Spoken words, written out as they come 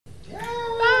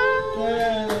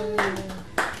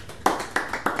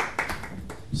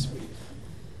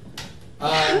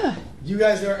You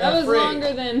guys are That was free.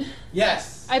 longer than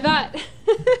Yes. I thought.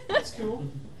 That's cool.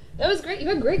 That was great. You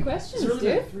had great questions, It's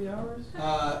really dude. been 3 hours.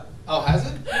 Oh, has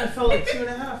it? I felt like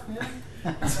 2.5,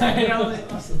 man. Sorry,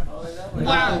 Awesome.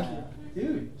 Wow.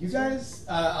 Dude, you guys,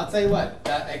 I'll tell you what,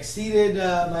 exceeded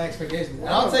my expectations. And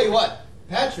I'll tell you what,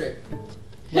 Patrick,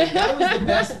 like, that was the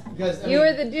best because You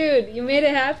were the dude. You made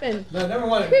it happen. No, number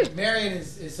one, Marian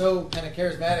is so kind of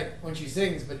charismatic when she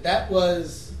sings, but that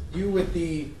was you with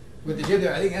the jib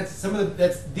there. I think that's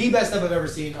that's the best stuff I've ever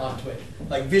seen on Twitch,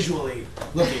 like visually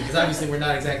looking, because obviously we're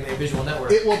not exactly a visual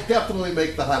network. It will definitely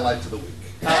make the highlights of the week.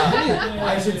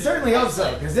 I should certainly hope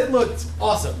so, because it looked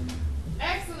awesome.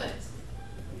 Excellent.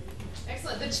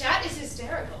 Excellent. The chat is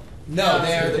hysterical. No,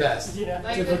 they are the best. Yeah.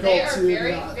 Like, Difficult they are to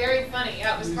very, not very funny.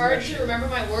 Yeah, it was hard to remember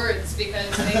my words because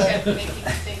they kept making me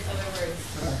think other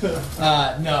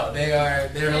words. No, they're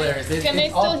hilarious. Can they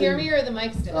still hear me, or are the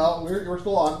mics still? We're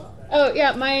still on. Oh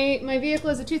yeah, my vehicle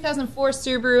is a 2004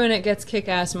 Subaru and it gets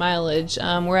kick-ass mileage.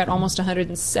 We're at almost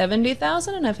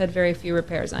 170,000 and I've had very few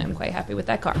repairs. I am quite happy with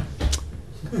that car.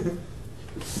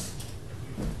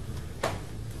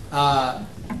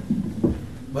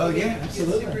 Well, yeah,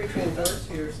 absolutely. You get Subaru to endorse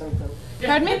you or something.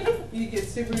 Pardon me? You get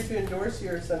Subaru to endorse you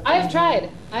or something. I have tried.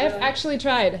 I have actually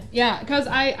tried. Yeah, because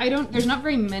I don't. There's not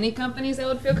very many companies I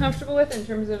would feel comfortable with in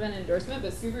terms of an endorsement,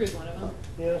 but Subaru is one of them.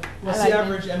 Yeah. What's I like the it.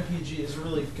 average MPG is a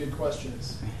really good question.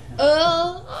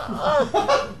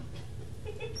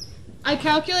 I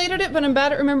calculated it, but I'm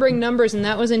bad at remembering numbers, and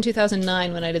that was in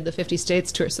 2009 when I did the 50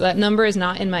 States tour. So that number is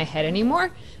not in my head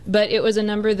anymore. But it was a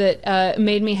number that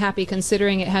made me happy,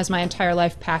 considering it has my entire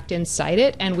life packed inside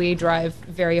it, and we drive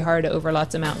very hard over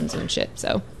lots of mountains and shit.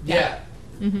 So Yeah.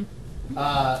 Mhm.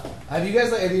 Have you guys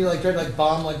tried to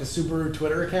bomb like the Subaru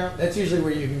Twitter account? That's usually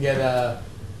where you can get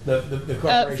the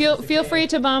corporations. Feel free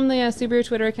to bomb the Subaru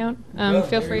Twitter account.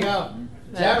 Feel free. Jab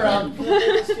around. Can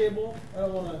I this cable? I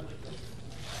don't want to.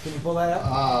 Can you pull that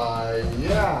out?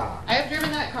 Yeah. I have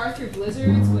driven that car through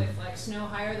blizzards with like snow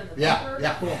higher than the Yeah, bumper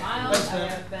yeah. for miles. I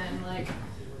have been like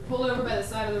pulled over by the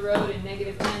side of the road in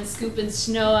 -10, scooping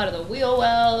snow out of the wheel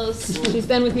wells. She's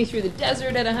been with me through the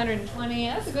desert at 120.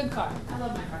 That's a good car. I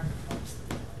love my car.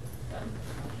 So,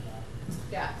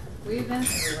 yeah, we've been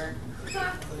everywhere.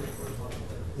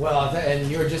 Well,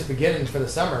 and you were just beginning for the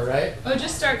summer, right? Oh,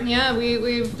 just starting. Yeah,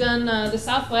 we've done the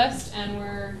Southwest, and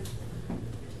we're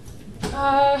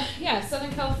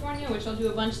Southern California, which I'll do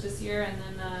a bunch this year, and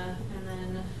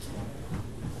then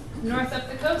north up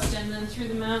the coast, and then through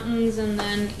the mountains, and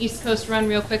then East Coast run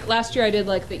real quick. Last year I did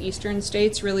like the eastern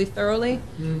states really thoroughly,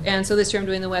 and so this year I'm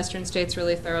doing the western states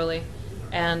really thoroughly,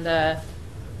 and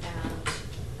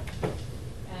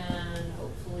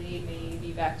hopefully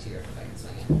maybe back to Europe if I can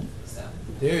swing it. So,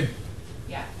 Dude,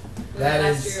 yeah, that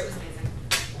last is- year it was amazing.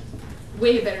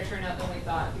 Way better turnout than we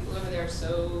thought. People over there are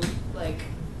so like.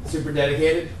 super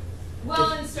dedicated.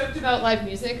 Well, and stoked about live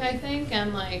music, I think,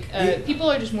 and like people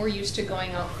are just more used to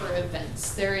going out for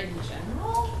events there in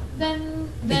general than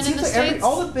It in seems the like States.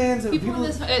 all the bands that people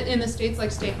in the States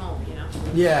like stay home, you know.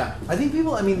 Yeah, I think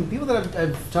people that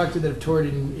I've talked to that have toured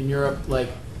in Europe, like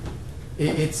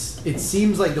it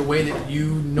seems like the way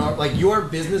that like your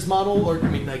business model, or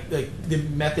like the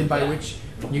method by which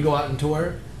you go out and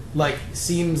tour, like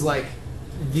seems like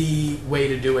the way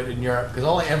to do it in Europe. Because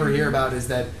all I ever hear about is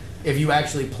that if you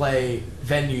actually play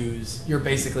venues, you're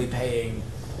basically paying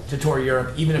to tour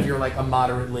Europe, even if you're like a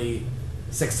moderately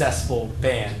successful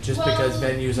band, just because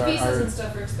venues are visas and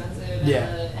stuff are expensive.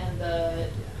 Yeah.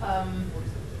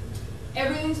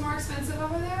 Everything's more expensive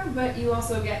over there, but you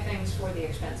also get things for the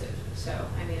expensive. So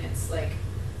I mean, it's like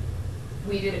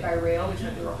we did it by rail, which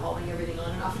meant we were hauling everything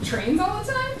on and off of trains all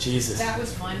the time. Jesus. That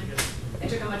was fun. I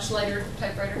took a much lighter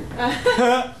typewriter.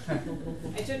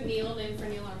 I took Neil, named for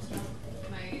Neil Armstrong.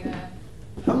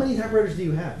 How many typewriters do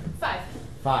you have? 5.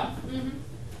 5. Mm-hmm.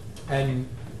 And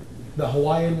the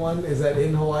Hawaiian one, is that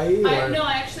in Hawaii? Or? No,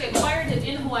 I actually acquired it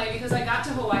in Hawaii because I got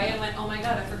to Hawaii and went, oh my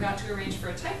god, I forgot to arrange for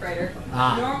a typewriter.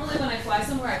 Normally when I fly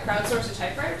somewhere, I crowdsource a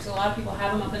typewriter because a lot of people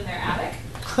have them up in their attic.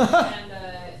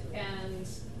 and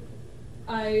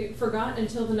I forgot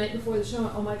until the night before the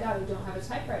show, oh my god, we don't have a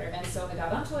typewriter. And so I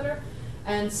got on Twitter,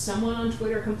 and someone on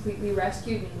Twitter completely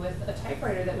rescued me with a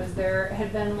typewriter that was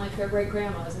had been like their great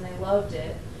grandma's, and they loved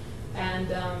it. And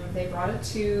they brought it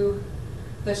to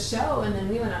the show, and then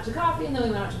we went out to coffee, and then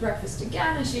we went out to breakfast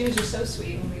again, and she was just so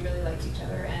sweet, and we really liked each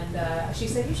other. And she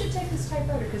said, you should take this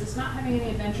typewriter because it's not having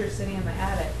any adventures sitting in my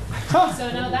attic.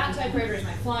 So now that typewriter is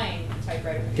my flying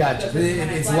typewriter. Gotcha.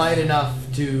 It's light enough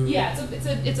to... Yeah,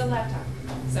 it's a laptop.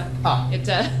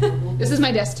 So this is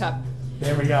my desktop.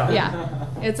 There we go. Yeah.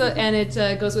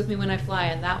 It goes with me when I fly,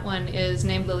 and that one is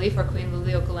named Lily for Queen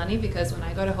Liliuokalani because when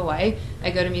I go to Hawaii,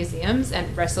 I go to museums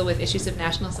and wrestle with issues of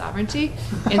national sovereignty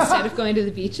instead of going to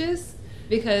the beaches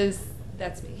because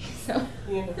that's me. So.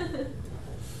 Yeah.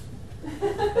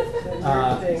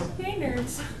 Uh, Nerd thing. Hey,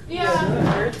 nerds. Yeah.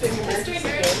 Nerd thing Mystery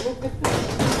emergency.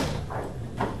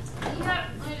 Yeah.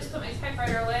 Let me just put my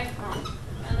typewriter away,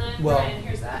 and then Well- Brian,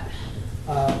 here's that.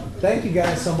 Thank you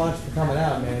guys so much for coming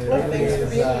out, man. It Well, really thanks for is.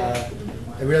 being here.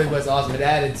 It really was awesome. It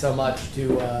added so much to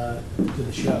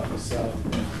the show. So,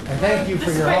 and thank you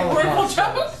for your Holocaust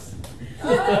jokes.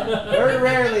 Very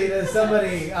rarely does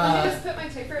somebody. Let me just put my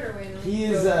typewriter away. And He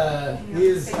is a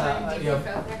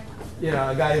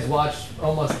guy who's watched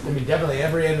almost, definitely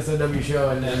every Nsfw show,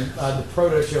 and then the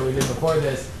proto show we did before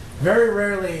this. Very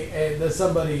rarely does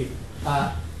somebody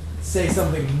say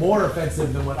something more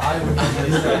offensive than what I would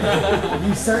normally say.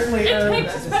 You certainly It earned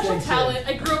takes that a special distinction. talent.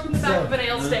 I grew up in the back of an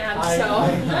ale stand, I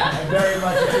so. very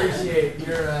much appreciate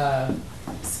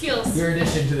skills. your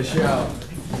addition to the show.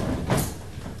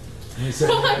 You Well,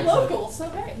 certainly I'm excellent. local, so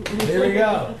hey. There we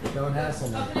go. Don't hassle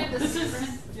me. Oh, can I have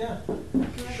this? Yeah. Can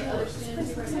I have the other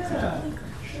stand?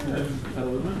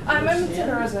 I'm in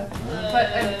Santa Rosa, but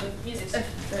I'm music.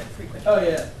 frequent. Oh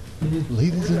yeah.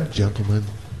 Ladies and gentlemen,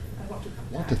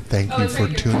 I want to thank you it's for right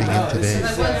here. tuning in Oh, this today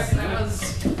is- I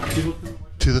was.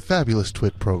 to the fabulous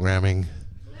Twit programming.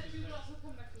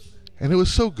 And it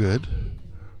was so good,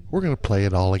 we're going to play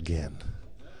it all again.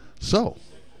 So,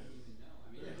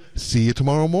 see you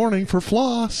tomorrow morning for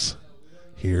Floss.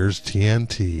 Here's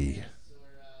TNT.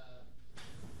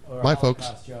 Or Bye, folks.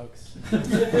 Holocaust Jokes.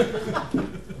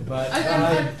 But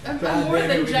I'm more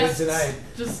than just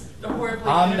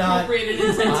horribly I'm not- inappropriated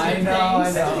insensitive I know.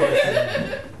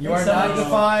 things. You are not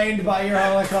defined by your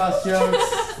Holocaust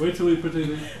jokes. Wait till we put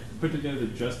together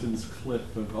Justin's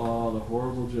clip of all the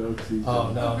horrible jokes he's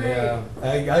Oh done. no, yeah.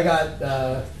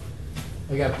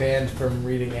 I got banned from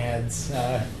reading ads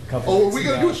a couple Oh, are weeks we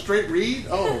gonna ago. do a straight read?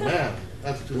 Oh man,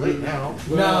 that's too late now.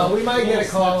 No, we might get a Well,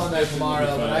 call on that snips would be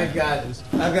tomorrow, but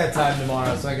fine. I've got time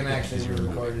tomorrow, so I can actually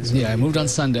re-record it. Yeah, I moved on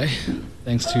Sunday,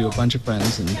 thanks to a bunch of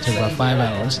friends, and it took about 5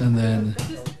 hours, and then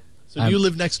So do you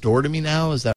live next door to me now? Is that